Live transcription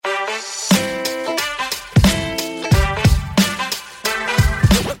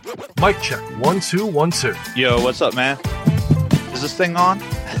Mic check, 1 2 1 2. Yo, what's up, man? Is this thing on?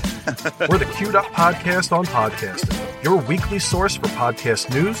 We're the Queued Up Podcast on Podcasting, your weekly source for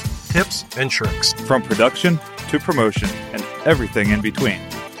podcast news, tips, and tricks. From production to promotion and everything in between.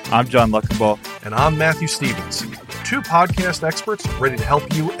 I'm John Luckenball. And I'm Matthew Stevens, two podcast experts ready to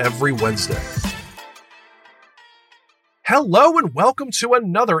help you every Wednesday. Hello and welcome to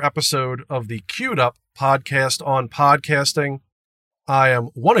another episode of the Queued Up Podcast on Podcasting. I am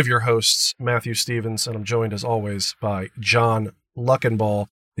one of your hosts, Matthew Stevens, and I'm joined as always by John Luckenball,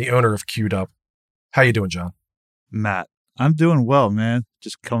 the owner of Queued Up. How you doing, John? Matt, I'm doing well, man.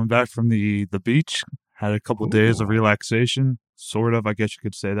 Just coming back from the beach. Had a couple days of relaxation, sort of, I guess you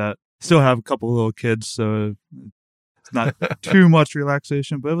could say that. Still have a couple of little kids, so it's not too much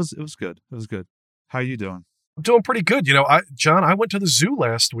relaxation, but it was good. It was good. How you doing? I'm doing pretty good. You know, John, I went to the zoo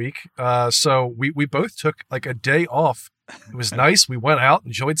last week, so we both took like a day off. It was nice. We went out,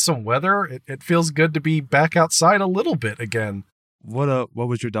 enjoyed some weather. It feels good to be back outside a little bit again. What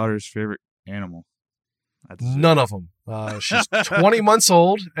was your daughter's favorite animal? None of them. She's 20 months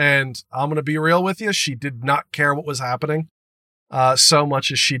old, and I'm going to be real with you. She did not care what was happening so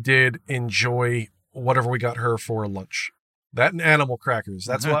much as she did enjoy whatever we got her for lunch. That and animal crackers.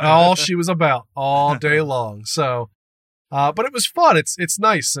 That's what all she was about all day long. So, but it was fun. It's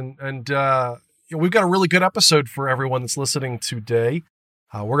nice. And you know, we've got a really good episode for everyone that's listening today.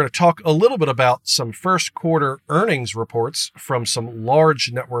 We're going to talk a little bit about some first quarter earnings reports from some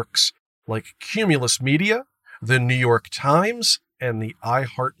large networks like Cumulus Media, the New York Times, and the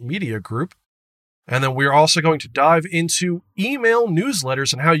iHeartMedia Group. And then we're also going to dive into email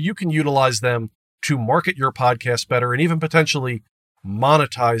newsletters and how you can utilize them to market your podcast better and even potentially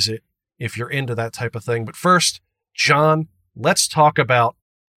monetize it if you're into that type of thing. But first, John, let's talk about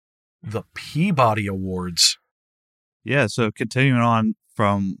the Peabody Awards. Yeah, so continuing on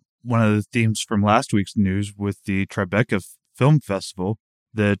from one of the themes from last week's news with the Tribeca Film Festival,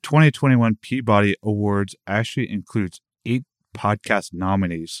 the 2021 Peabody Awards actually includes 8 podcast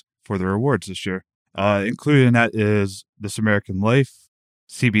nominees for their awards this year. Included in that is This American Life,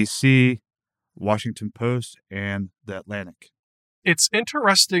 CBC, Washington Post, and The Atlantic. It's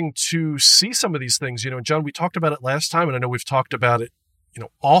interesting to see some of these things. You know, John, we talked about it last time, and I know we've talked about it, you know,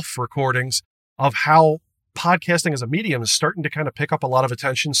 off recordings, of how podcasting as a medium is starting to kind of pick up a lot of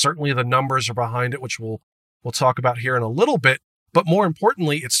attention. Certainly the numbers are behind it, which we'll talk about here in a little bit. But more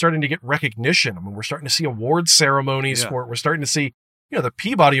importantly, it's starting to get recognition. I mean, we're starting to see award ceremonies for it. We're starting to see, you know, the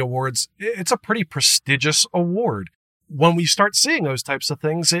Peabody Awards. It's a pretty prestigious award. When we start seeing those types of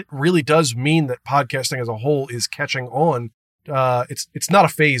things, it really does mean that podcasting as a whole is catching on. It's not a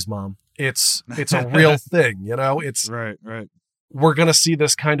phase, Mom. It's a real thing, you know? It's right. We're going to see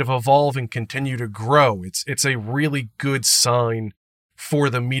this kind of evolve and continue to grow. It's a really good sign for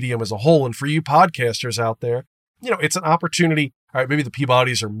the medium as a whole. And for you podcasters out there, you know, it's an opportunity. All right, maybe the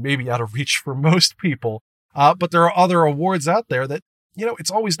Peabodys are maybe out of reach for most people, but there are other awards out there that, you know, it's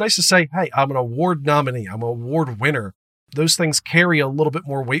always nice to say, hey, I'm an award nominee. I'm an award winner. Those things carry a little bit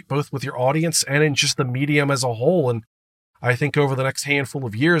more weight, both with your audience and in just the medium as a whole. And I think over the next handful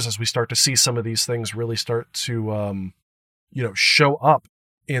of years, as we start to see some of these things really start to, you know, show up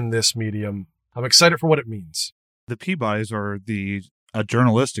in this medium, I'm excited for what it means. The Peabodys are a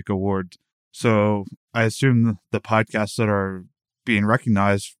journalistic award. So I assume the podcasts that are being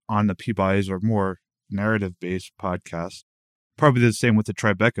recognized on the Peabodys are more narrative-based podcasts. Probably the same with the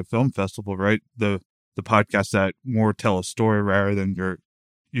Tribeca Film Festival, right? The podcasts that more tell a story rather than your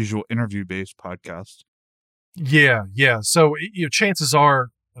usual interview-based podcast. Yeah. So, you know, chances are,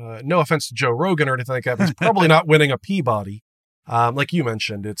 no offense to Joe Rogan or anything like that, but he's probably not winning a Peabody. Like you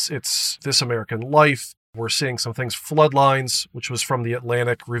mentioned, it's This American Life. We're seeing some things. Floodlines, which was from The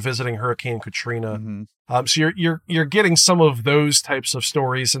Atlantic, revisiting Hurricane Katrina. Mm-hmm. So you're getting some of those types of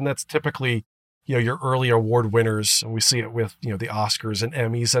stories, and that's typically, you know, your early award winners, and we see it with, you know, the Oscars and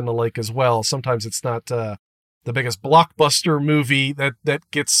Emmys and the like as well. Sometimes it's not the biggest blockbuster movie that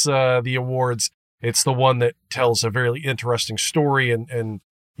gets the awards. It's the one that tells a very interesting story and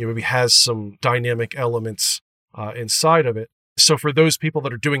you know, maybe has some dynamic elements inside of it. So for those people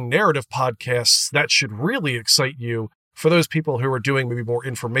that are doing narrative podcasts, that should really excite you. For those people who are doing maybe more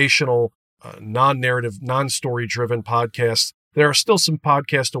informational, non-narrative, non-story driven podcasts, there are still some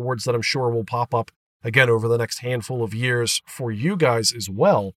podcast awards that I'm sure will pop up again over the next handful of years for you guys as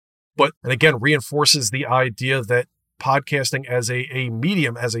well. But, and again, reinforces the idea that podcasting as a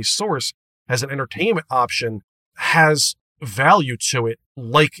medium, as a source, as an entertainment option has value to it,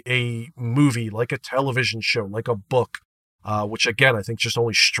 like a movie, like a television show, like a book, which again, I think just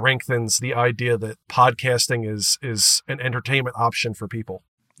only strengthens the idea that podcasting is an entertainment option for people.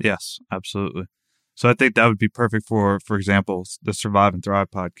 Yes, absolutely. So I think that would be perfect for example, the Survive and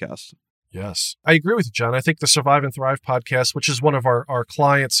Thrive podcast. Yes, I agree with you, John. I think the Survive and Thrive podcast, which is one of our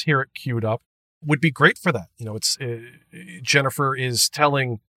clients here at Queued Up, would be great for that. It's Jennifer is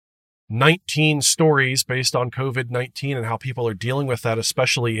telling 19 stories based on COVID-19 and how people are dealing with that,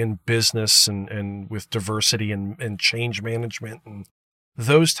 especially in business and with diversity and change management and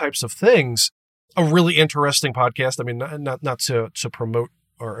those types of things. A really interesting podcast. I mean, not to promote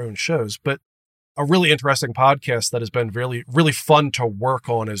our own shows, but a really interesting podcast that has been really, really fun to work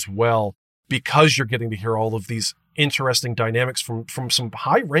on as well, because you're getting to hear all of these interesting dynamics from some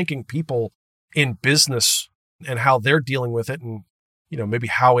high-ranking people in business and how they're dealing with it, and maybe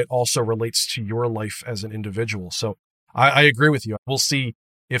how it also relates to your life as an individual. So I agree with you. We'll see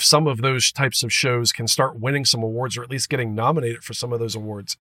if some of those types of shows can start winning some awards, or at least getting nominated for some of those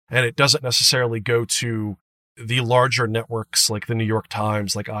awards. And it doesn't necessarily go to the larger networks like the New York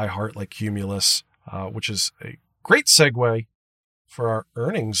Times, like iHeart, like Cumulus, which is a great segue for our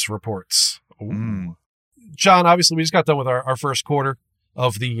earnings reports. John, obviously we just got done with our first quarter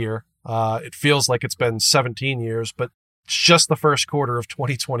of the year. It feels like it's been 17 years, but it's just the first quarter of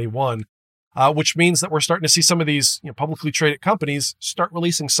 2021, which means that we're starting to see some of these publicly traded companies start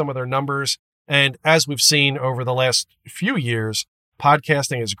releasing some of their numbers. And as we've seen over the last few years,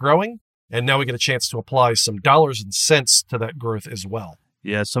 podcasting is growing, and now we get a chance to apply some dollars and cents to that growth as well.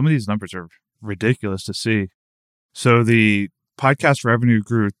 Yeah, some of these numbers are ridiculous to see. So the podcast revenue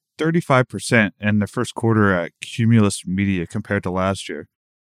grew 35% in the first quarter at Cumulus Media compared to last year.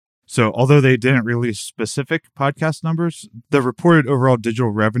 So although they didn't release specific podcast numbers, the reported overall digital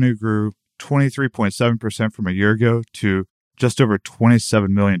revenue grew 23.7% from a year ago to just over $27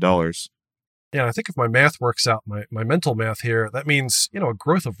 million. Yeah, I think if my math works out, my mental math here, that means, a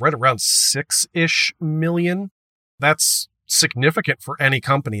growth of right around 6-ish million. That's significant for any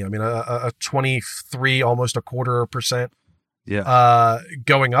company. I mean, a 23, almost 0.25%. Yeah.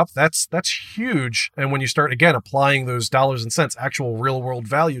 Going up, that's huge. And when you start, again, applying those dollars and cents, actual real world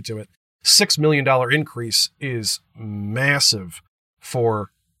value to it, $6 million increase is massive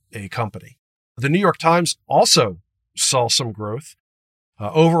for a company. The New York Times also saw some growth.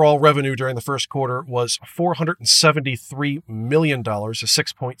 Overall revenue during the first quarter was $473 million, a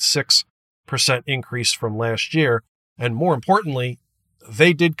 6.6% increase from last year. And more importantly,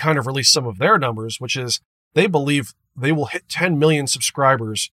 they did kind of release some of their numbers, which is they believe they will hit 10 million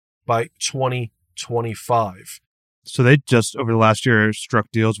subscribers by 2025. So they just, over the last year, struck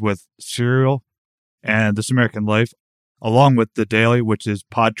deals with Serial and This American Life, along with The Daily, which is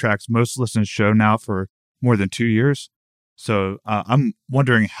Podtrac's most listened show now for more than 2 years. So I'm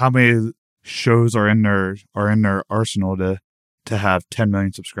wondering how many shows are in their arsenal to have 10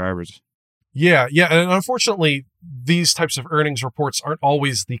 million subscribers. Yeah. And unfortunately, these types of earnings reports aren't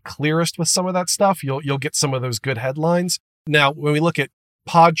always the clearest with some of that stuff. You'll get some of those good headlines. Now, when we look at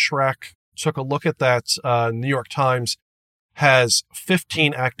Podtrac, took a look at that, New York Times has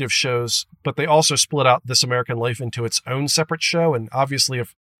 15 active shows, but they also split out This American Life into its own separate show. And obviously,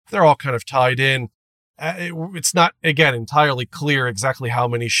 if they're all kind of tied in, it's not, again, entirely clear exactly how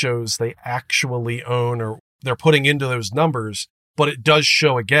many shows they actually own or they're putting into those numbers. But it does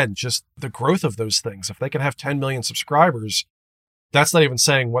show, again, just the growth of those things. If they can have 10 million subscribers, that's not even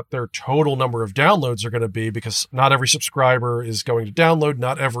saying what their total number of downloads are going to be, because not every subscriber is going to download.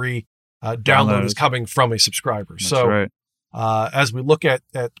 Not every download is coming from a subscriber. That's right. As we look at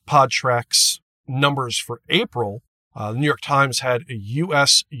Podtrac's numbers for April, the New York Times had a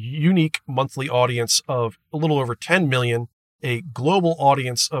U.S. unique monthly audience of a little over 10 million, a global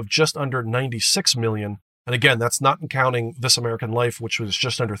audience of just under 96 million. And again, that's not counting This American Life, which was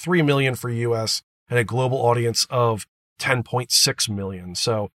just under 3 million for U.S. and a global audience of 10.6 million.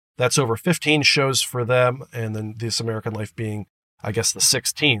 So that's over 15 shows for them. And then This American Life being, I guess, the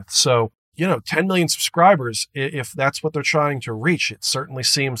 16th. So, 10 million subscribers, if that's what they're trying to reach, it certainly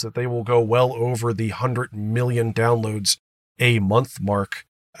seems that they will go well over the 100 million downloads a month mark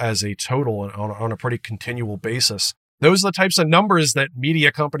as a total on a pretty continual basis. Those are the types of numbers that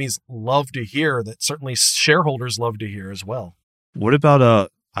media companies love to hear, that certainly shareholders love to hear as well. What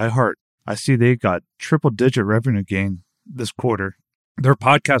about iHeart? I see they got triple-digit revenue gain this quarter. Their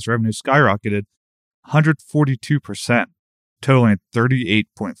podcast revenue skyrocketed 142%, totaling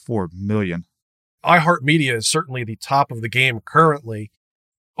 $38.4 million. iHeartMedia is certainly the top of the game currently.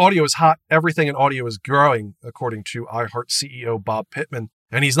 Audio is hot. Everything in audio is growing, according to iHeart CEO Bob Pittman.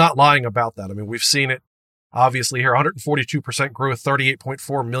 And he's not lying about that. I mean, we've seen it obviously here, 142% growth,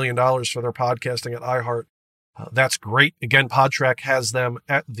 $38.4 million for their podcasting at iHeart. That's great. Again, Podtrac has them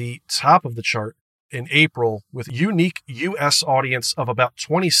at the top of the chart in April with a unique US audience of about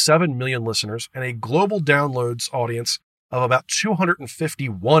 27 million listeners and a global downloads audience of about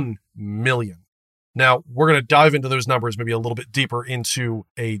 251 million. Now, we're going to dive into those numbers maybe a little bit deeper into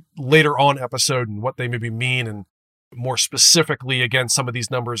a later on episode and what they maybe mean. And more specifically, again, some of these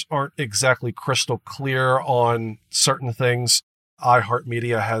numbers aren't exactly crystal clear on certain things.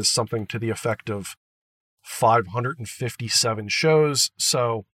 iHeartMedia has something to the effect of 557 shows.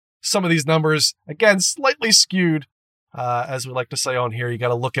 So some of these numbers, again, slightly skewed. As we like to say on here, you got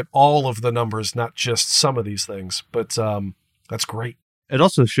to look at all of the numbers, not just some of these things. But that's great. It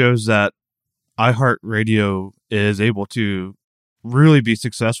also shows that iHeartRadio is able to really be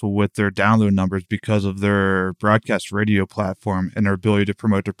successful with their download numbers because of their broadcast radio platform and their ability to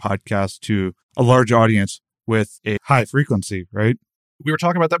promote their podcast to a large audience with a high frequency, right? We were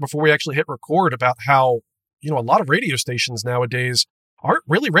talking about that before we actually hit record about how, a lot of radio stations nowadays aren't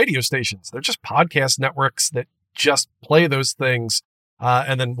really radio stations. They're just podcast networks that just play those things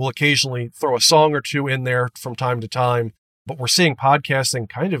and then we'll occasionally throw a song or two in there from time to time. But we're seeing podcasting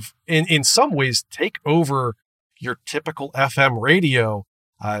kind of, in some ways, take over your typical FM radio.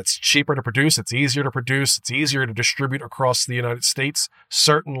 It's cheaper to produce. It's easier to produce. It's easier to distribute across the United States,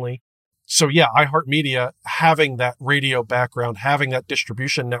 certainly. So yeah, iHeartMedia, having that radio background, having that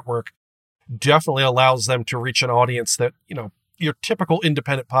distribution network, definitely allows them to reach an audience that, your typical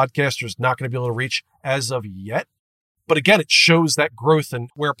independent podcaster is not going to be able to reach as of yet. But again, it shows that growth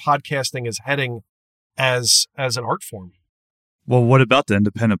and where podcasting is heading as an art form. Well, what about the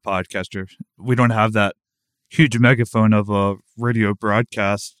independent podcaster? We don't have that huge megaphone of a radio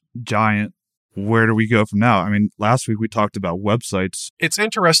broadcast giant. Where do we go from now? I mean, last week we talked about websites. It's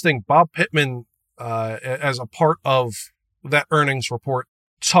interesting. Bob Pittman, as a part of that earnings report,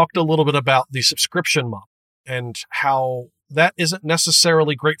 talked a little bit about the subscription model and how that isn't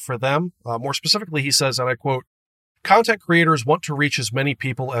necessarily great for them. More specifically, he says, and I quote, "Content creators want to reach as many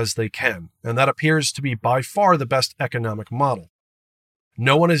people as they can, and that appears to be by far the best economic model.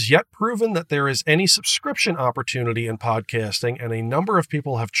 No one has yet proven that there is any subscription opportunity in podcasting, and a number of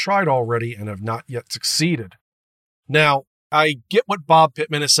people have tried already and have not yet succeeded." Now, I get what Bob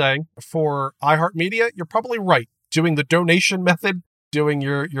Pittman is saying. For iHeartMedia, you're probably right. Doing the donation method, doing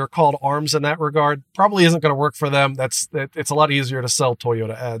your call to arms in that regard, probably isn't going to work for them. It's a lot easier to sell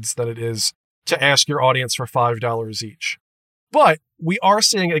Toyota ads than it is to ask your audience for $5 each. But we are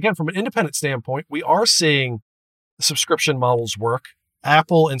seeing, again, from an independent standpoint, we are seeing subscription models work.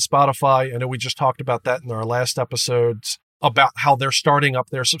 Apple and Spotify, I know we just talked about that in our last episodes, about how they're starting up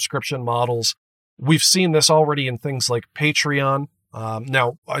their subscription models. We've seen this already in things like Patreon.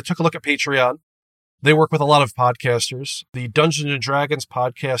 Now, I took a look at Patreon. They work with a lot of podcasters. The Dungeons & Dragons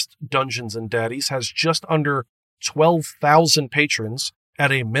podcast, Dungeons & Daddies, has just under 12,000 patrons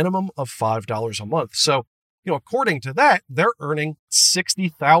at a minimum of $5 a month. So, according to that, they're earning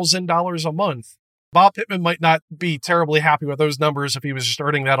 $60,000 a month. Bob Pittman might not be terribly happy with those numbers if he was just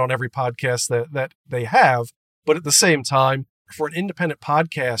earning that on every podcast that they have. But at the same time, for an independent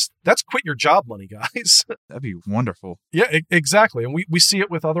podcast, that's quit your job money, guys. That'd be wonderful. Yeah, exactly. And we see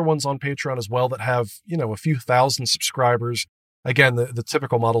it with other ones on Patreon as well that have, a few thousand subscribers. Again, the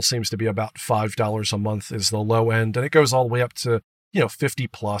typical model seems to be about $5 a month is the low end. And it goes all the way up to, 50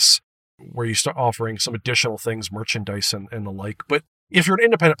 plus, where you start offering some additional things, merchandise and the like. But if you're an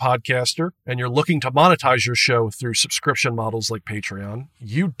independent podcaster and you're looking to monetize your show through subscription models like Patreon,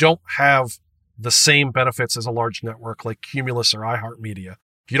 you don't have the same benefits as a large network like Cumulus or iHeartMedia.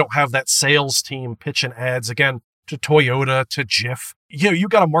 You don't have that sales team pitching ads, again, to Toyota, to Jif. You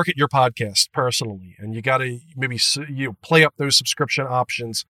got to market your podcast personally, and you got to maybe play up those subscription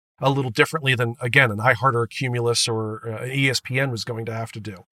options a little differently than, again, an iHeart or a Cumulus or an ESPN was going to have to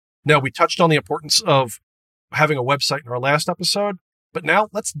do. Now, we touched on the importance of having a website in our last episode, but now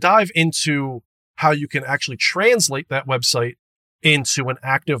let's dive into how you can actually translate that website into an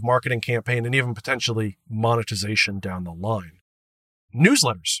active marketing campaign and even potentially monetization down the line.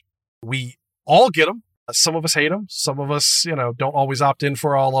 Newsletters. We all get them. Some of us hate them. Some of us, don't always opt in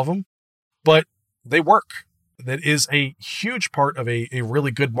for all of them, but they work. That is a huge part of a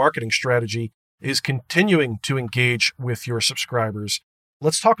really good marketing strategy, is continuing to engage with your subscribers.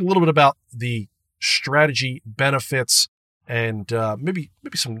 Let's talk a little bit about the strategy benefits and maybe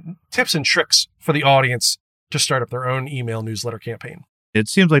some tips and tricks for the audience to start up their own email newsletter campaign. It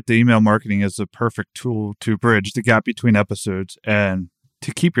seems like the email marketing is the perfect tool to bridge the gap between episodes and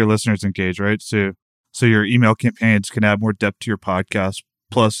to keep your listeners engaged, right? So your email campaigns can add more depth to your podcast.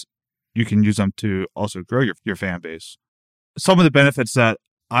 Plus, you can use them to also grow your fan base. Some of the benefits that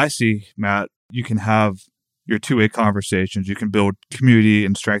I see, Matt, you can have your two-way conversations. You can build community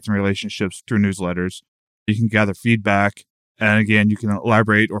and strengthen relationships through newsletters. You can gather feedback. And again, you can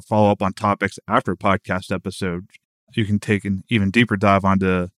elaborate or follow up on topics after a podcast episode. You can take an even deeper dive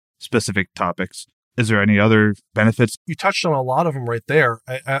onto specific topics. Is there any other benefits? You touched on a lot of them right there.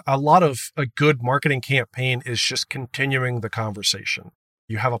 A lot of a good marketing campaign is just continuing the conversation.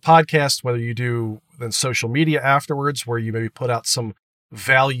 You have a podcast, whether you do then social media afterwards, where you maybe put out some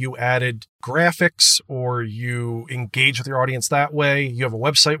value-added graphics or you engage with your audience that way. You have a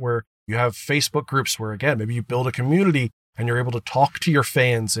website where you have Facebook groups where, again, maybe you build a community and you're able to talk to your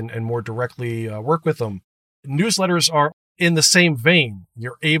fans and more directly work with them. Newsletters are in the same vein.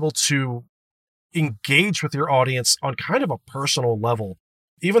 You're able to engage with your audience on kind of a personal level.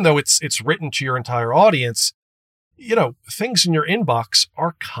 Even though it's written to your entire audience, things in your inbox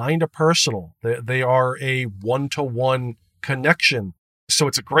are kind of personal. They are a one-to-one connection. So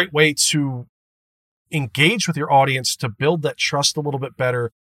it's a great way to engage with your audience, to build that trust a little bit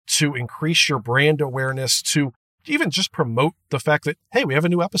better, to increase your brand awareness, to even just promote the fact that, hey, we have a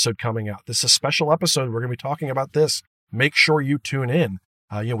new episode coming out. This is a special episode. We're going to be talking about this. Make sure you tune in.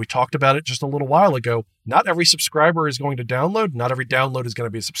 We talked about it just a little while ago. Not every subscriber is going to download. Not every download is going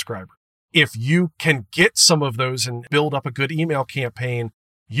to be a subscriber. If you can get some of those and build up a good email campaign,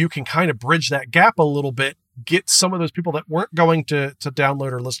 you can kind of bridge that gap a little bit, get some of those people that weren't going to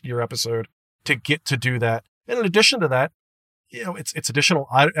download or listen to your episode to get to do that. And in addition to that, it's additional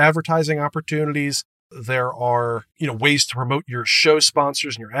advertising opportunities. There are, ways to promote your show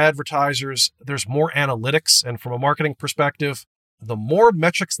sponsors and your advertisers. There's more analytics. And from a marketing perspective, the more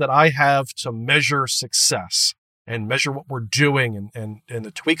metrics that I have to measure success and measure what we're doing and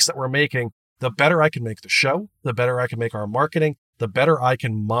the tweaks that we're making, the better I can make the show, the better I can make our marketing, the better I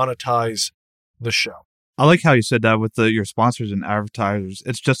can monetize the show. I like how you said that with your sponsors and advertisers.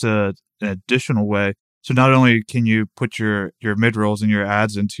 It's just an additional way. So not only can you put your mid-rolls and your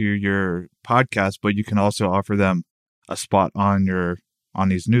ads into your podcast, but you can also offer them a spot on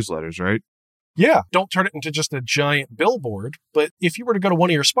these newsletters, right? Yeah. Don't turn it into just a giant billboard. But if you were to go to one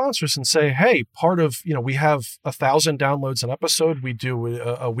of your sponsors and say, hey, part of, we have 1,000 downloads an episode. We do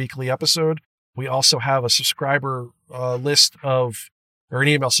a weekly episode. We also have a subscriber list or an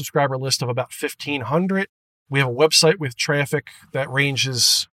email subscriber list of about 1,500. We have a website with traffic that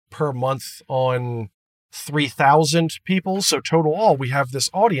ranges per month on 3,000 people. So total we have this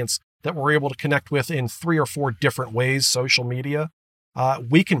audience that we're able to connect with in 3 or 4 different ways, social media.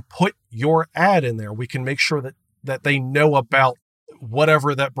 We can put your ad in there. We can make sure that they know about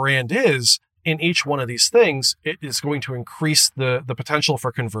whatever that brand is in each one of these things. It is going to increase the potential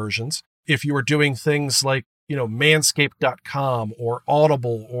for conversions. If you are doing things like, manscaped.com or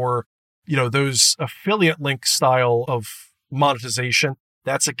Audible or, those affiliate link style of monetization,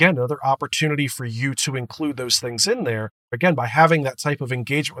 that's, again, another opportunity for you to include those things in there. Again, by having that type of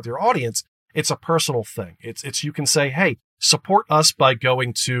engagement with your audience, it's a personal thing. It's you can say, hey, support us by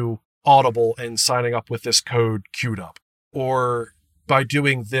going to Audible and signing up with this code queued up, or by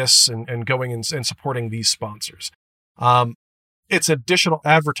doing this and going and supporting these sponsors. It's additional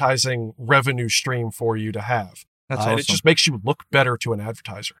advertising revenue stream for you to have. That's awesome. And it just makes you look better to an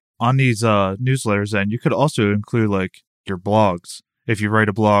advertiser. On these newsletters, then, you could also include your blogs. If you write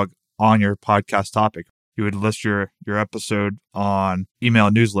a blog on your podcast topic, you would list your episode on email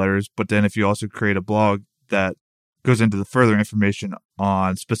newsletters. But then if you also create a blog that goes into the further information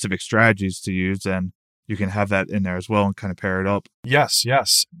on specific strategies to use, then you can have that in there as well and kind of pair it up. Yes.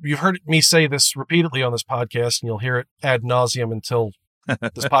 You've heard me say this repeatedly on this podcast, and you'll hear it ad nauseum until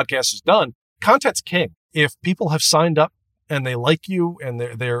this podcast is done. Content's king. If people have signed up and they like you and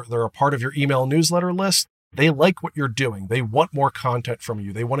they're a part of your email newsletter list, they like what you're doing. They want more content from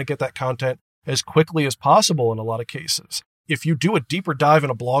you. They want to get that content as quickly as possible in a lot of cases. If you do a deeper dive in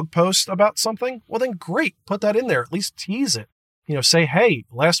a blog post about something, well, then great. Put that in there. At least tease it. Say, hey,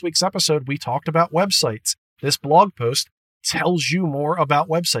 last week's episode, we talked about websites. This blog post tells you more about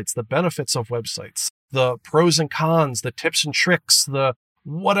websites, the benefits of websites, the pros and cons, the tips and tricks, the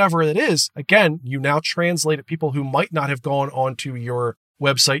whatever it is. Again, you now translate it. People who might not have gone onto your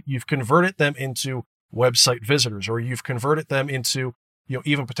website, you've converted them into website visitors, or you've converted them into,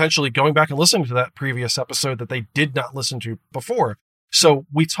 even potentially going back and listening to that previous episode that they did not listen to before. So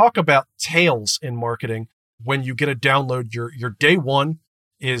we talk about tails in marketing. When you get a download, your day one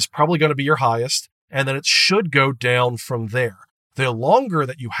is probably going to be your highest, and then it should go down from there. The longer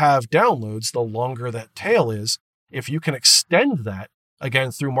that you have downloads, the longer that tail is. If you can extend that, again,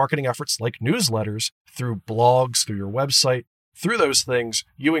 through marketing efforts like newsletters, through blogs, through your website, through those things,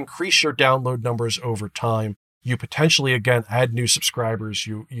 you increase your download numbers over time. You potentially, again, add new subscribers.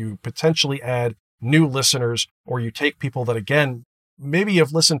 You potentially add new listeners, or you take people that, again, maybe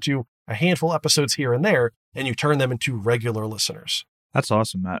you've listened to a handful of episodes here and there, and you turn them into regular listeners. That's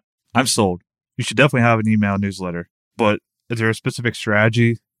awesome, Matt. I'm sold. You should definitely have an email newsletter. But is there a specific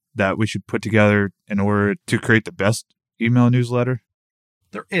strategy that we should put together in order to create the best email newsletter?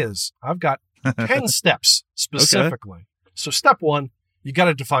 There is. I've got 10 steps specifically. Okay. So step one, you got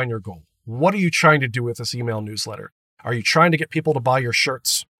to define your goal. What are you trying to do with this email newsletter? Are you trying to get people to buy your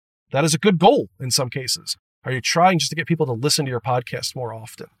shirts? That is a good goal in some cases. Are you trying just to get people to listen to your podcast more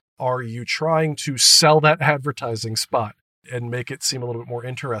often? Are you trying to sell that advertising spot and make it seem a little bit more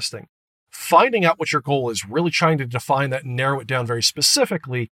interesting? Finding out what your goal is, really trying to define that and narrow it down very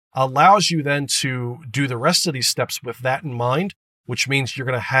specifically, allows you then to do the rest of these steps with that in mind, which means you're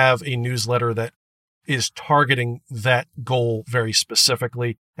going to have a newsletter that is targeting that goal very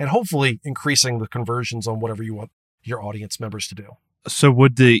specifically and hopefully increasing the conversions on whatever you want your audience members to do. So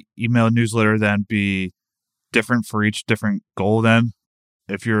would the email newsletter then be different for each different goal then?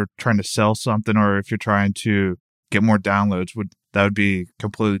 If you're trying to sell something or if you're trying to get more downloads, would be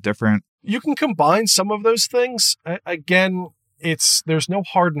completely different? You can combine some of those things. Again, there's no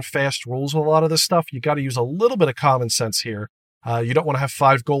hard and fast rules with a lot of this stuff. You got to use a little bit of common sense here. You don't want to have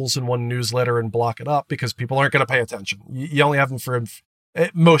 5 goals in one newsletter and block it up because people aren't going to pay attention. You only have them for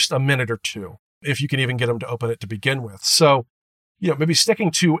at most a minute or two, if you can even get them to open it to begin with. So, maybe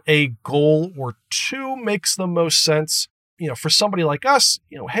sticking to a goal or two makes the most sense. For somebody like us,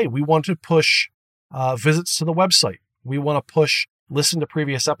 hey, we want to push visits to the website. We want to push listen to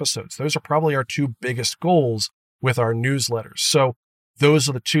previous episodes. Those are probably our 2 biggest goals with our newsletters. So those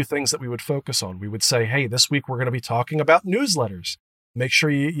are the 2 things that we would focus on. We would say, hey, this week we're going to be talking about newsletters. Make sure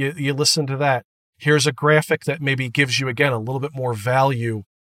you listen to that. Here's a graphic that maybe gives you, again, a little bit more value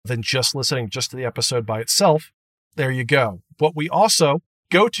than just listening just to the episode by itself. There you go. But we also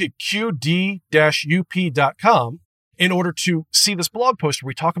go to qd-up.com in order to see this blog post where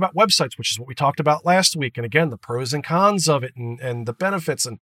we talk about websites, which is what we talked about last week. And again, the pros and cons of it and the benefits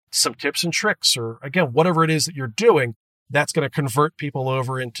and some tips and tricks, or again, whatever it is that you're doing, that's going to convert people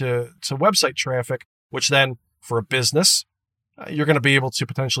over into website traffic, which then for a business, you're going to be able to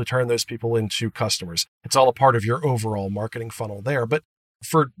potentially turn those people into customers. It's all a part of your overall marketing funnel there. But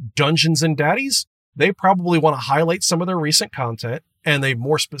for Dungeons and Daddies, they probably want to highlight some of their recent content, and they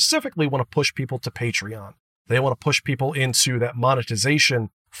more specifically want to push people to Patreon. They want to push people into that monetization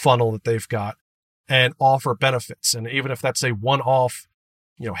funnel that they've got and offer benefits. And even if that's a one-off,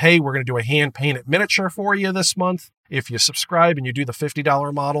 hey, we're going to do a hand-painted miniature for you this month. If you subscribe and you do the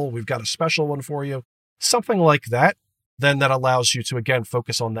 $50 model, we've got a special one for you. Something like that, then that allows you to, again,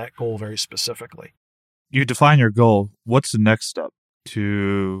 focus on that goal very specifically. You define your goal. What's the next step?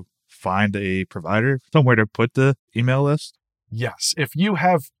 To find a provider, somewhere to put the email list? Yes. If you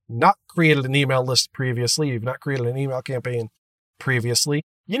have not created an email list previously, you've not created an email campaign previously,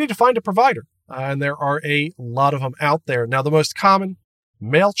 you need to find a provider. And there are a lot of them out there. Now, the most common,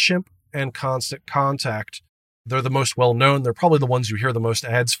 MailChimp and Constant Contact. They're the most well-known. They're probably the ones you hear the most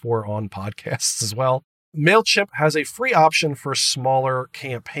ads for on podcasts as well. MailChimp has a free option for smaller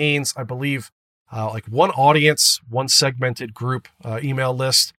campaigns. I believe like one audience, one segmented group email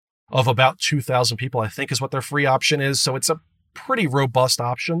list of about 2,000 people, I think is what their free option is. So it's a pretty robust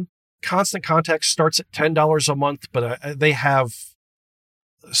option. Constant Contact starts at $10 a month, but they have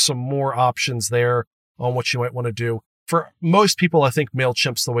some more options there on what you might want to do. For most people, I think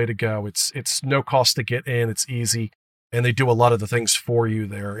MailChimp's the way to go. It's no cost to get in. It's easy. And they do a lot of the things for you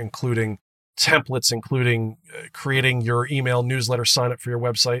there, including templates, including creating your email newsletter sign up for your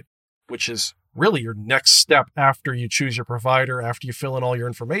website, which is really your next step after you choose your provider, after you fill in all your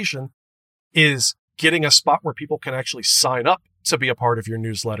information, is getting a spot where people can actually sign up to be a part of your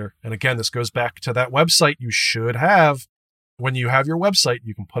newsletter. And again, this goes back to that website you should have. When you have your website,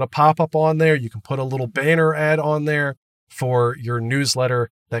 you can put a pop-up on there. You can put a little banner ad on there for your newsletter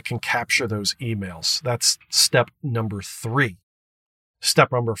that can capture those emails. That's step number 3.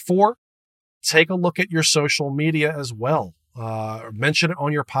 Step number 4, take a look at your social media as well. Mention it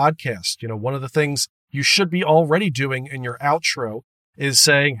on your podcast. One of the things you should be already doing in your outro is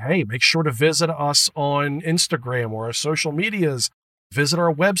saying, hey, make sure to visit us on Instagram or our social medias, visit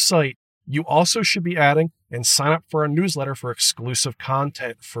our website. You also should be adding and sign up for a newsletter for exclusive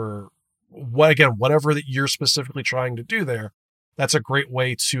content for whatever that you're specifically trying to do there. That's a great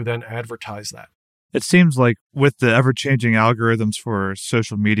way to then advertise that. It seems like with the ever-changing algorithms for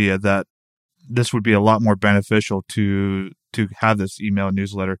social media that this would be a lot more beneficial to have this email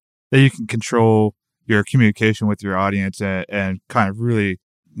newsletter, that you can control your communication with your audience and kind of really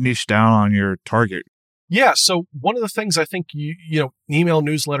niche down on your target. Yeah. So one of the things I think email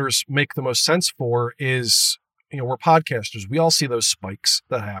newsletters make the most sense for is, we're podcasters. We all see those spikes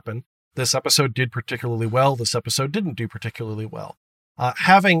that happen. This episode did particularly well. This episode didn't do particularly well.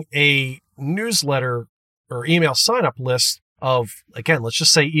 Having a newsletter or email sign-up list of, again, let's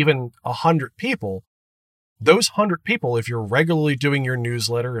just say even 100 people, those 100 people, if you're regularly doing your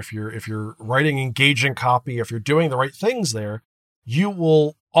newsletter, if you're writing engaging copy, if you're doing the right things there, you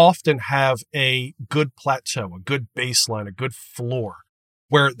will often have a good plateau, a good baseline, a good floor,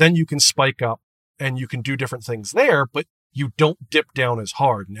 where then you can spike up and you can do different things there, but you don't dip down as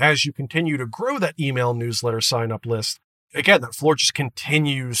hard. And as you continue to grow that email newsletter sign-up list, again, that floor just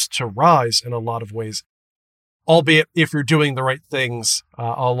continues to rise in a lot of ways, albeit if you're doing the right things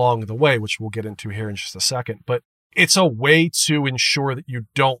along the way, which we'll get into here in just a second. But it's a way to ensure that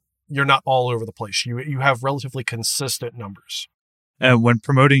you're not all over the place. You have relatively consistent numbers. And when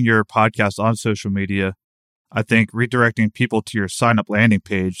promoting your podcast on social media, I think redirecting people to your sign-up landing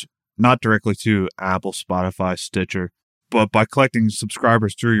page, not directly to Apple, Spotify, Stitcher, but by collecting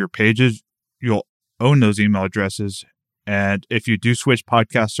subscribers through your pages, you'll own those email addresses. And if you do switch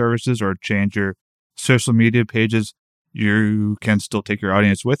podcast services or change your social media pages, you can still take your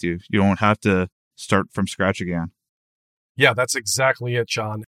audience with you. You don't have to start from scratch again. Yeah, that's exactly it,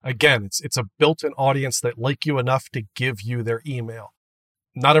 John. Again, it's a built-in audience that like you enough to give you their email.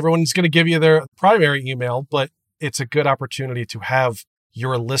 Not everyone's going to give you their primary email, but it's a good opportunity to have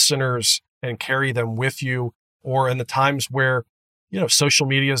your listeners and carry them with you. Or in the times where, social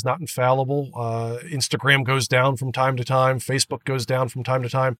media is not infallible. Instagram goes down from time to time. Facebook goes down from time to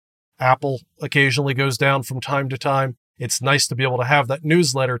time. Apple occasionally goes down from time to time. It's nice to be able to have that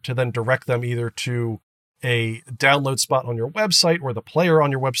newsletter to then direct them either to a download spot on your website or the player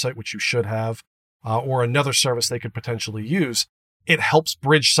on your website, which you should have, or another service they could potentially use. It helps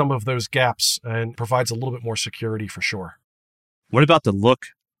bridge some of those gaps and provides a little bit more security for sure. What about the look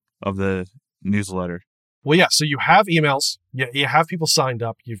of the newsletter? Well, yeah, so you have emails, you have people signed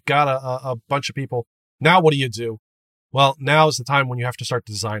up, you've got a bunch of people. Now what do? Well, now is the time when you have to start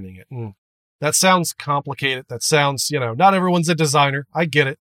designing it. And that sounds complicated. That sounds, not everyone's a designer. I get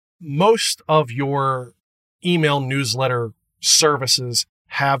it. Most of your email newsletter services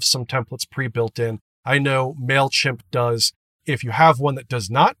have some templates pre-built in. I know MailChimp does. If you have one that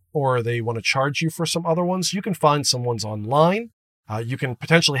does not, or they want to charge you for some other ones, you can find some ones online. You can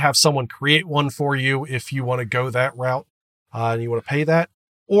potentially have someone create one for you if you want to go that route and you want to pay that.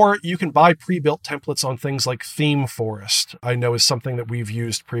 Or you can buy pre-built templates on things like ThemeForest, I know is something that we've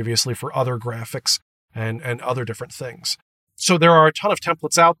used previously for other graphics and other different things. So there are a ton of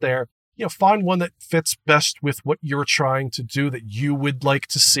templates out there. Find one that fits best with what you're trying to do, that you would like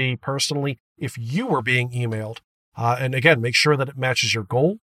to see personally if you were being emailed. And again, make sure that it matches your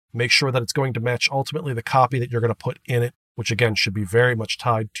goal. Make sure that it's going to match ultimately the copy that you're going to put in it, which again should be very much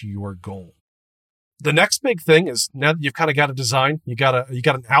tied to your goal. The next big thing is, now that you've kind of got a design, you got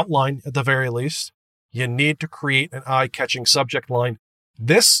an outline at the very least, you need to create an eye-catching subject line.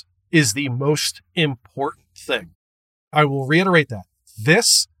 This is the most important thing. I will reiterate that.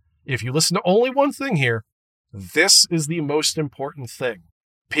 This, if you listen to only one thing here, this is the most important thing.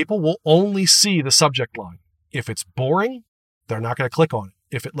 People will only see the subject line. If it's boring, they're not going to click on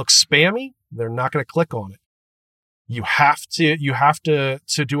it. If it looks spammy, they're not going to click on it. You have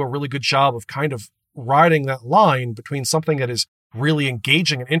to do a really good job of kind of riding that line between something that is really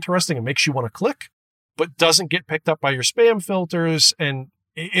engaging and interesting and makes you want to click, but doesn't get picked up by your spam filters and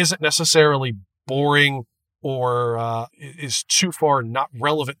isn't necessarily boring or is too far not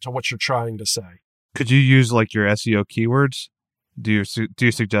relevant to what you're trying to say. Could you use like your SEO keywords? Do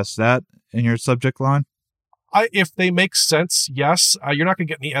you suggest that in your subject line? If they make sense, yes. You're not going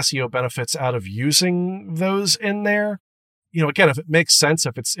to get any SEO benefits out of using those in there. Again, if it makes sense,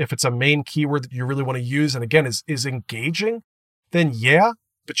 if it's a main keyword that you really want to use, and again is engaging, then yeah.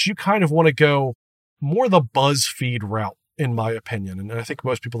 But you kind of want to go more the BuzzFeed route, in my opinion. And I think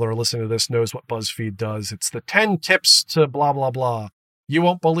most people that are listening to this knows what BuzzFeed does. It's the 10 tips to blah blah blah. You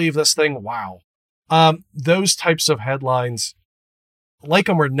won't believe this thing. Wow. Those types of headlines, like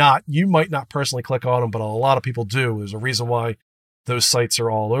them or not, you might not personally click on them, but a lot of people do. There's a reason why those sites are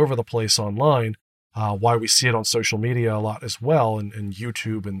all over the place online, why we see it on social media a lot as well, and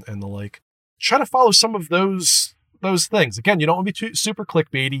YouTube and the like. Try to follow some of those things. Again, you don't want to be too super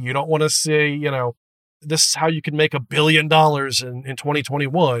clickbaity. You don't want to say, this is how you can make $1 billion in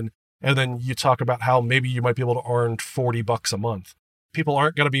 2021, and then you talk about how maybe you might be able to earn $40 a month. People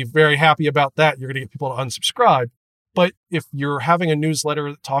aren't going to be very happy about that. You're going to get people to unsubscribe. But if you're having a newsletter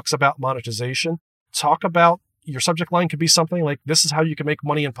that talks about monetization, talk about your subject line could be something like, this is how you can make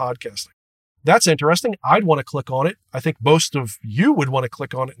money in podcasting. that's interesting. I'd want to click on it. I think most of you would want to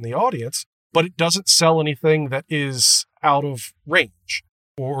click on it in the audience, but it doesn't sell anything that is out of range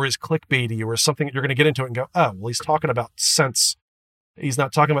or is clickbaity or is something that you're going to get into it and go, oh, well, he's talking about cents. He's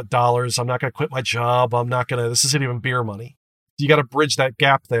not talking about dollars. I'm not going to quit my job. This isn't even beer money. You got to bridge that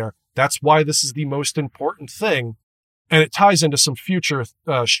gap there. That's why this is the most important thing. And it ties into some future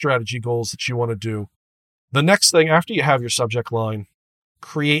strategy goals that you want to do. The next thing, after you have your subject line,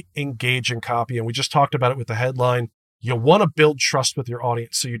 create engaging copy. And we just talked about it with the headline. You want to build trust with your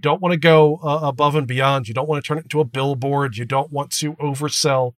audience. So you don't want to go above and beyond. You don't want to turn it into a billboard. You don't want to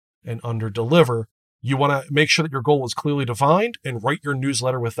oversell and underdeliver. You want to make sure that your goal is clearly defined and write your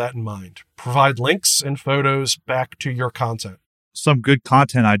newsletter with that in mind. Provide links and photos back to your content. Some good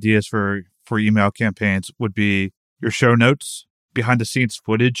content ideas for email campaigns would be your show notes, behind the scenes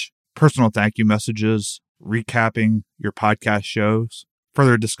footage, personal thank you messages, recapping your podcast shows,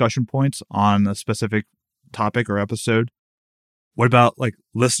 further discussion points on a specific topic or episode. What about like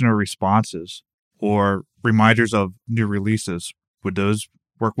listener responses or reminders of new releases? Would those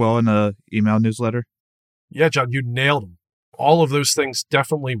work well in an email newsletter? Yeah, John, you nailed them. All of those things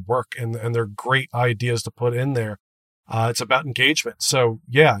definitely work, and they're great ideas to put in there. It's about engagement. So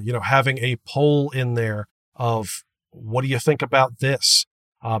yeah, having a poll in there of what do you think about this?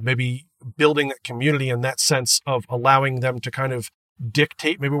 Maybe building that community in that sense of allowing them to kind of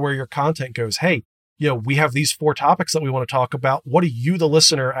dictate maybe where your content goes. Hey, we have these 4 topics that we want to talk about. What do you, the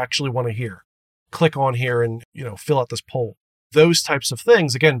listener, actually want to hear? Click on here and, fill out this poll. Those types of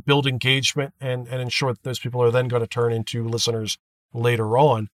things, again, build engagement and ensure that those people are then going to turn into listeners later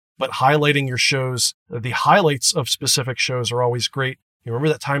on. But highlighting your shows, the highlights of specific shows are always great. You remember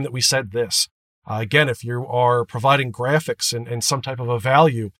that time that we said this? Again, if you are providing graphics and some type of a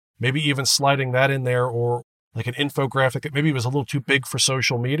value, maybe even sliding that in there, or like an infographic that maybe was a little too big for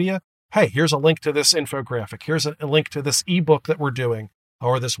social media. Hey, here's a link to this infographic. Here's a link to this ebook that we're doing,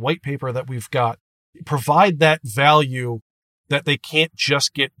 or this white paper that we've got. Provide that value that they can't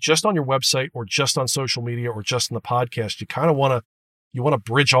just get just on your website or just on social media or just in the podcast. You kind of want to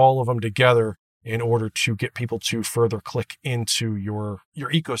bridge all of them together in order to get people to further click into your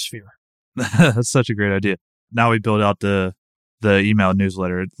ecosphere. That's such a great idea. Now we build out the email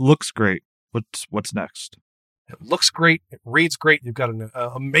newsletter. It looks great. What's next? It looks great. It reads great. You've got an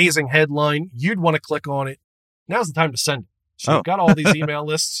amazing headline. You'd want to click on it. Now's the time to send it. So You've got all these email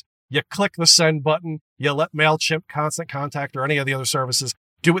lists. You click the send button. You let MailChimp, Constant Contact, or any of the other services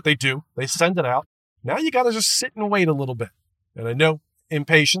do what they do. They send it out. Now you got to just sit and wait a little bit. And I know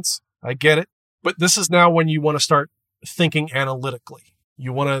impatience. I get it. But this is now when you want to start thinking analytically.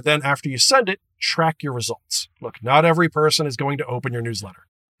 You want to then, after you send it, track your results. Look, not every person is going to open your newsletter.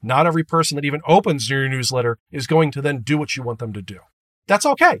 Not every person that even opens your newsletter is going to then do what you want them to do. That's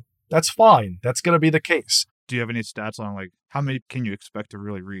okay. That's fine. That's going to be the case. Do you have any stats on like how many can you expect to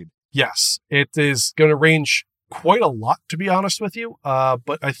really read? Yes, it is going to range quite a lot, to be honest with you.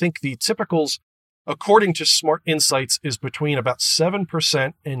 But I think the typicals, according to Smart Insights, is between about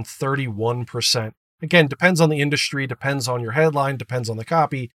 7% and 31%. Again, depends on the industry, depends on your headline, depends on the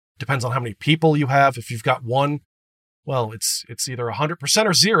copy, depends on how many people you have. If you've got one, well, it's either 100%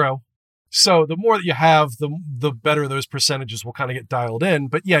 or 0. So the more that you have, the better those percentages will kind of get dialed in.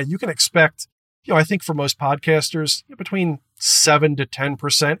 But yeah, you can expect, I think for most podcasters, between 7 to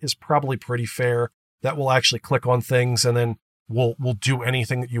 10% is probably pretty fair. That will actually click on things and then will do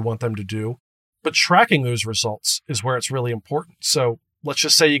anything that you want them to do. But tracking those results is where it's really important. So let's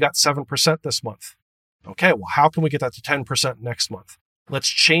just say you got 7% this month. Okay, well, how can we get that to 10% next month? Let's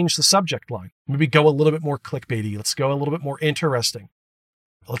change the subject line. Maybe go a little bit more clickbaity. Let's go a little bit more interesting.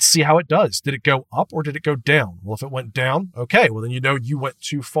 Let's see how it does. Did it go up or did it go down? Well, if it went down, okay, well, then you went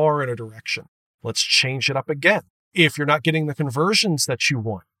too far in a direction. Let's change it up again. If you're not getting the conversions that you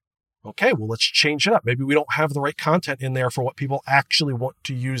want, okay, well, let's change it up. Maybe we don't have the right content in there for what people actually want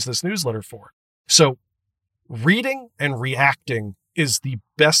to use this newsletter for. So reading and reacting is the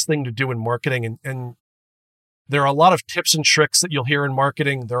best thing to do in marketing. And there are a lot of tips and tricks that you'll hear in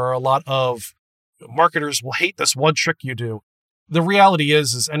marketing. There are a lot of marketers will hate this one trick you do. The reality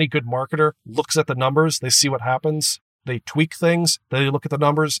is any good marketer looks at the numbers. They see what happens. They tweak things. They look at the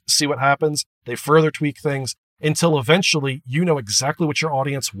numbers, see what happens. They further tweak things until eventually you know exactly what your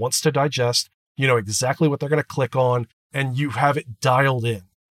audience wants to digest. You know exactly what they're going to click on, and you have it dialed in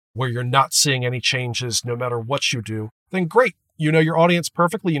where you're not seeing any changes no matter what you do. Then great. You know your audience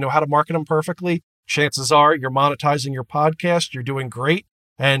perfectly. You know how to market them perfectly. Chances are you're monetizing your podcast. You're doing great.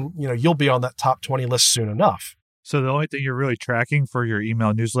 And, you'll be on that top 20 list soon enough. So the only thing you're really tracking for your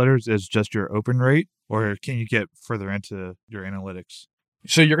email newsletters is just your open rate, or can you get further into your analytics?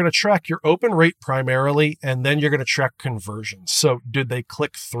 So you're going to track your open rate primarily, and then you're going to track conversions. So did they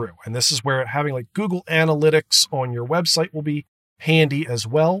click through? And this is where having like Google Analytics on your website will be handy as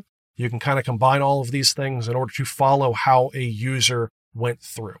well. You can kind of combine all of these things in order to follow how a user went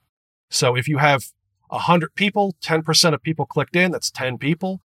through. So if you have 100 people, 10% of people clicked in, that's 10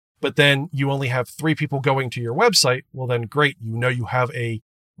 people, but then you only have 3 people going to your website, well then great, you have a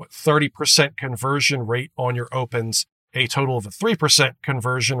 30% conversion rate on your opens, a total of a 3%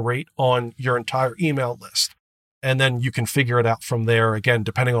 conversion rate on your entire email list. And then you can figure it out from there, again,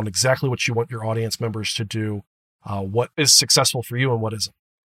 depending on exactly what you want your audience members to do, what is successful for you and what isn't.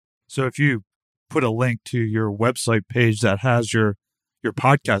 So if you put a link to your website page that has your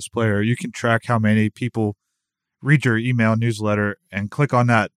podcast player, you can track how many people read your email newsletter and click on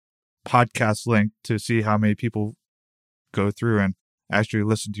that podcast link to see how many people go through and actually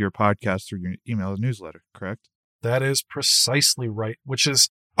listen to your podcast through your email newsletter, correct? That is precisely right, which is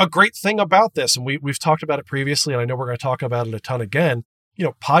a great thing about this. And we've talked about it previously, and I know we're going to talk about it a ton again.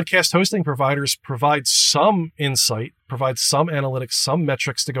 Podcast hosting providers provide some insight, provide some analytics, some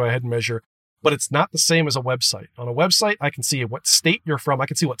metrics to go ahead and measure, but it's not the same as a website. On a website, I can see what state you're from. I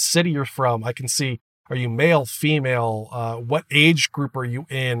can see what city you're from. I can see, are you male, female? What age group are you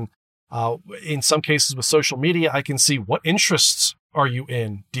in? In some cases with social media, I can see what interests are you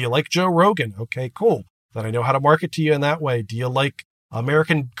in? Do you like Joe Rogan? Okay, cool. Then I know how to market to you in that way. Do you like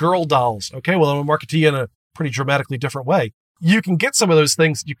American Girl dolls? Okay, well, I'm going to market to you in a pretty dramatically different way. You can get some of those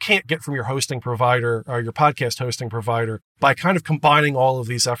things you can't get from your hosting provider or your podcast hosting provider. By kind of combining all of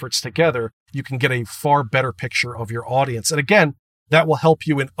these efforts together, you can get a far better picture of your audience. And again, that will help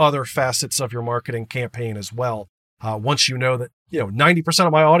you in other facets of your marketing campaign as well. Once you know that 90%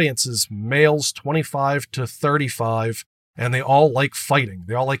 of my audience is males 25 to 35, and they all like fighting.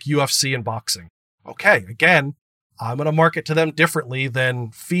 They all like UFC and boxing. Okay, again, I'm going to market to them differently than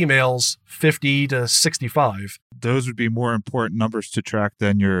females 50 to 65. Those would be more important numbers to track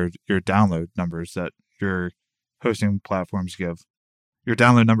than your download numbers that your hosting platforms give. Your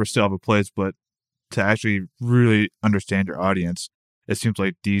download numbers still have a place, but to actually really understand your audience, it seems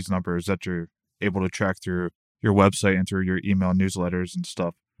like these numbers that you're able to track through your website and through your email newsletters and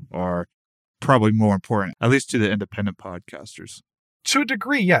stuff are probably more important, at least to the independent podcasters. To a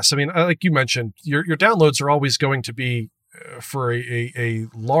degree, yes. I mean, like you mentioned, your downloads are always going to be, for a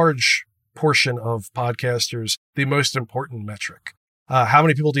large portion of podcasters, the most important metric. How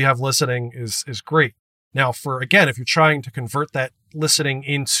many people do you have listening is great. Now, if you're trying to convert that listening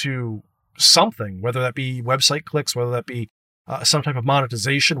into something, whether that be website clicks, whether that be some type of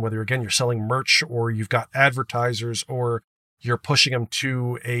monetization, whether, again, you're selling merch or you've got advertisers or you're pushing them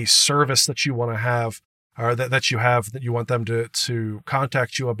to a service that you want to have, or that you want them to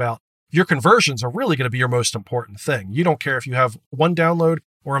contact you about, your conversions are really going to be your most important thing. You don't care if you have 1 download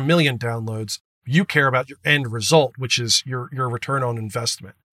or 1 million downloads. You care about your end result, which is your return on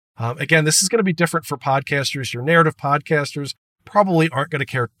investment. Again, this is going to be different for podcasters. Your narrative podcasters probably aren't going to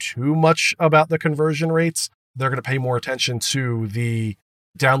care too much about the conversion rates. They're going to pay more attention to the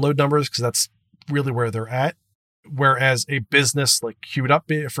download numbers because that's really where they're at. Whereas a business like Queued Up,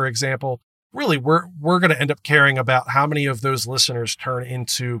 for example, really, we're going to end up caring about how many of those listeners turn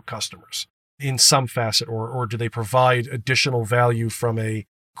into customers in some facet, or do they provide additional value from a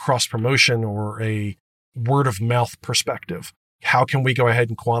cross-promotion or a word-of-mouth perspective? How can we go ahead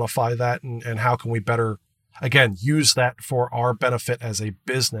and quantify that, and how can we better, again, use that for our benefit as a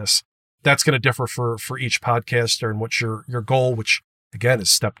business? That's going to differ for each podcaster and what's your goal, which, again, is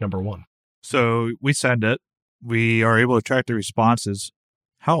step number 1. So we send it. We are able to track the responses.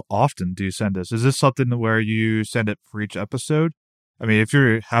 How often do you send this? Is this something where you send it for each episode? I mean, if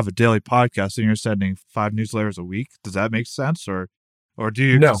you have a daily podcast and you're sending 5 newsletters a week, does that make sense? Or do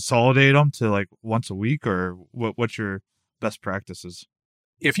you consolidate them to like once a week, or what's your best practices?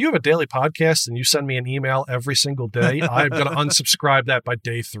 If you have a daily podcast and you send me an email every single day, I'm going to unsubscribe that by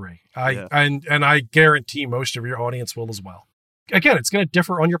day 3. And I guarantee most of your audience will as well. Again, it's going to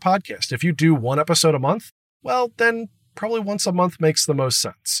differ on your podcast. If you do 1 episode a month, well, then probably once a month makes the most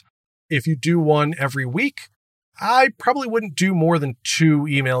sense. If you do 1 every week, I probably wouldn't do more than 2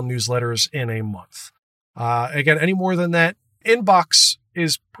 email newsletters in a month. Again, any more than that, inbox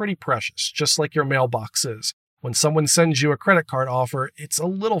is pretty precious, just like your mailbox is. When someone sends you a credit card offer, it's a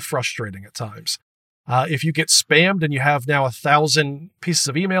little frustrating at times. If you get spammed and you have now 1,000 pieces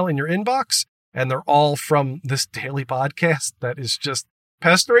of email in your inbox, and they're all from this daily podcast that is just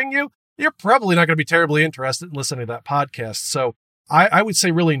pestering you, you're probably not going to be terribly interested in listening to that podcast. So I would say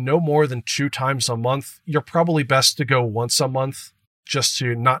really no more than 2 times a month. You're probably best to go once a month just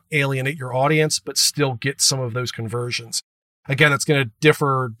to not alienate your audience, but still get some of those conversions. Again, it's going to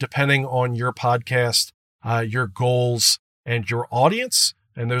differ depending on your podcast, your goals, and your audience.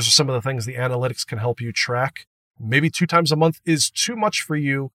 And those are some of the things the analytics can help you track. Maybe 2 times a month is too much for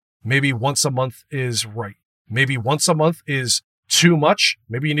you. Maybe once a month is right. Maybe once a month is too much.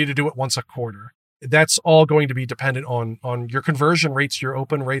 Maybe you need to do it once a quarter. That's all going to be dependent on your conversion rates, your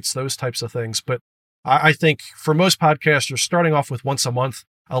open rates, those types of things. But I think for most podcasters, starting off with once a month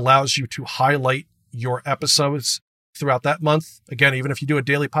allows you to highlight your episodes throughout that month. Again, even if you do a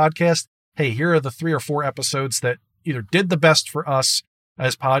daily podcast, hey, here are the 3 or 4 episodes that either did the best for us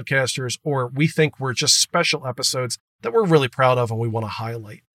as podcasters, or we think were just special episodes that we're really proud of and we want to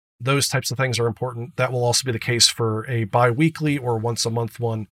highlight. Those types of things are important. That will also be the case for a bi-weekly or once a month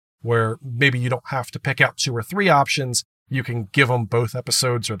one, where maybe you don't have to pick out 2 or 3 options. You can give them both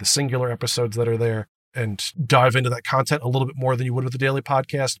episodes or the singular episodes that are there and dive into that content a little bit more than you would with a daily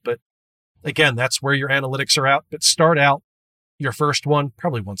podcast. But again, that's where your analytics are out. But start out your first one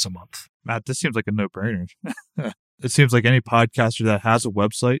probably once a month. Matt, this seems like a no-brainer. It seems like any podcaster that has a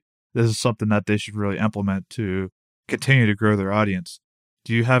website, this is something that they should really implement to continue to grow their audience.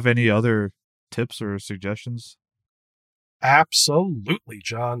 Do you have any other tips or suggestions? Absolutely,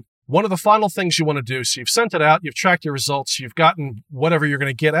 John. One of the final things you want to do, so you've sent it out, you've tracked your results, you've gotten whatever you're going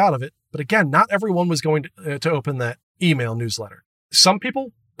to get out of it. But again, not everyone was going to open that email newsletter. Some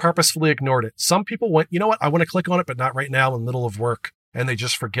people purposefully ignored it. Some people went, you know what, I want to click on it, but not right now in the middle of work, and they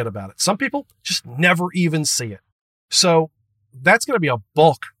just forget about it. Some people just never even see it. So that's going to be a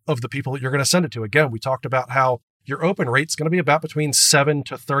bulk of the people that you're going to send it to. Again, we talked about how your open rate is going to be about between 7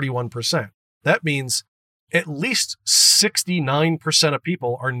 to 31%. That means at least 69% of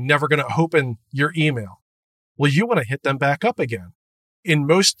people are never going to open your email. Well, you want to hit them back up again. In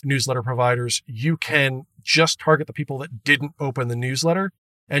most newsletter providers, you can just target the people that didn't open the newsletter,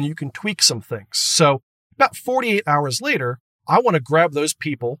 and you can tweak some things. So about 48 hours later, I want to grab those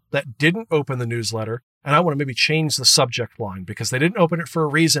people that didn't open the newsletter, and I want to maybe change the subject line because they didn't open it for a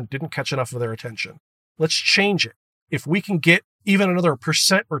reason, didn't catch enough of their attention. Let's change it. If we can get even another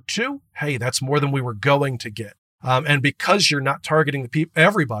 1% or 2%, hey, that's more than we were going to get. And because you're not targeting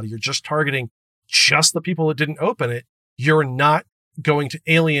everybody, you're just targeting just the people that didn't open it, you're not going to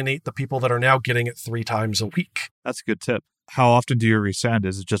alienate the people that are now getting it 3 times a week. That's a good tip. How often do you resend?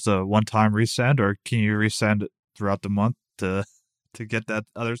 Is it just a one-time resend, or can you resend it throughout the month to get that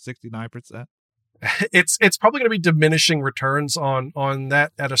other 69%? It's probably going to be diminishing returns on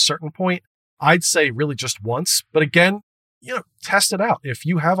that at a certain point. I'd say really just once. But again, test it out. If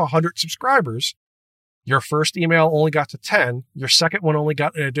you have 100 subscribers, your first email only got to 10, your second one only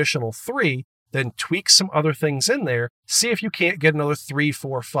got an additional 3, then tweak some other things in there. See if you can't get another 3,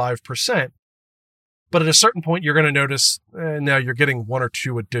 4, 5%. But at a certain point, you're going to notice now you're getting 1 or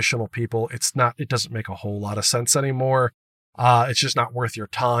 2 additional people. It doesn't make a whole lot of sense anymore. It's just not worth your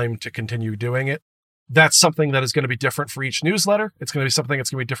time to continue doing it. That's something that is going to be different for each newsletter. It's going to be something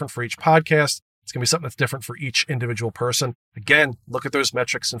that's going to be different for each podcast. It's going to be something that's different for each individual person. Again, look at those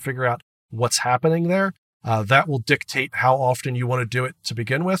metrics and figure out what's happening there. That will dictate how often you want to do it to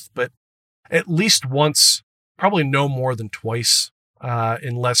begin with, but at least once, probably no more than twice,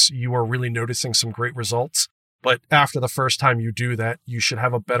 unless you are really noticing some great results. But after the first time you do that, you should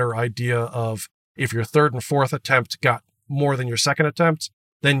have a better idea of if your third and fourth attempt got more than your second attempt,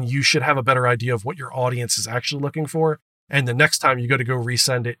 then you should have a better idea of what your audience is actually looking for. And the next time you go to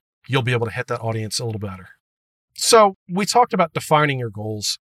resend it, you'll be able to hit that audience a little better. So we talked about defining your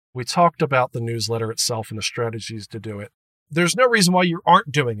goals. We talked about the newsletter itself and the strategies to do it. There's no reason why you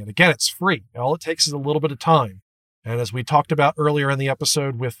aren't doing it. Again, it's free. All it takes is a little bit of time. And as we talked about earlier in the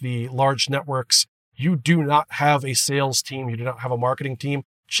episode with the large networks, you do not have a sales team. You do not have a marketing team.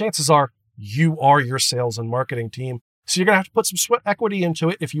 Chances are you are your sales and marketing team. So you're going to have to put some sweat equity into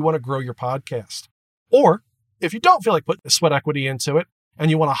it if you want to grow your podcast. Or if you don't feel like putting the sweat equity into it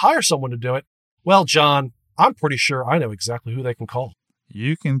and you want to hire someone to do it, well, John, I'm pretty sure I know exactly who they can call.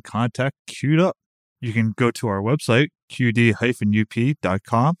 You can contact Queued Up. You can go to our website,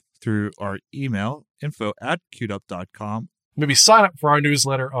 qd-up.com, through our email, info@queuedup.com. Maybe sign up for our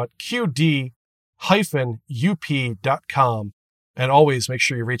newsletter at qd-up.com. And always make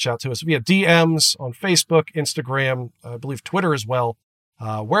sure you reach out to us via DMs on Facebook, Instagram, I believe Twitter as well.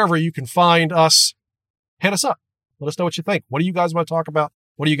 Wherever you can find us, hit us up. Let us know what you think. What do you guys want to talk about?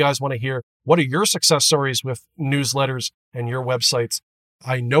 What do you guys want to hear? What are your success stories with newsletters and your websites?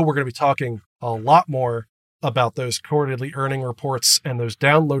 I know we're going to be talking a lot more about those quarterly earning reports and those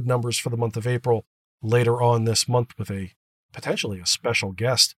download numbers for the month of April later on this month with potentially a special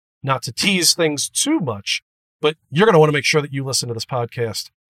guest. Not to tease things too much, but you're going to want to make sure that you listen to this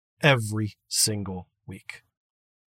podcast every single week.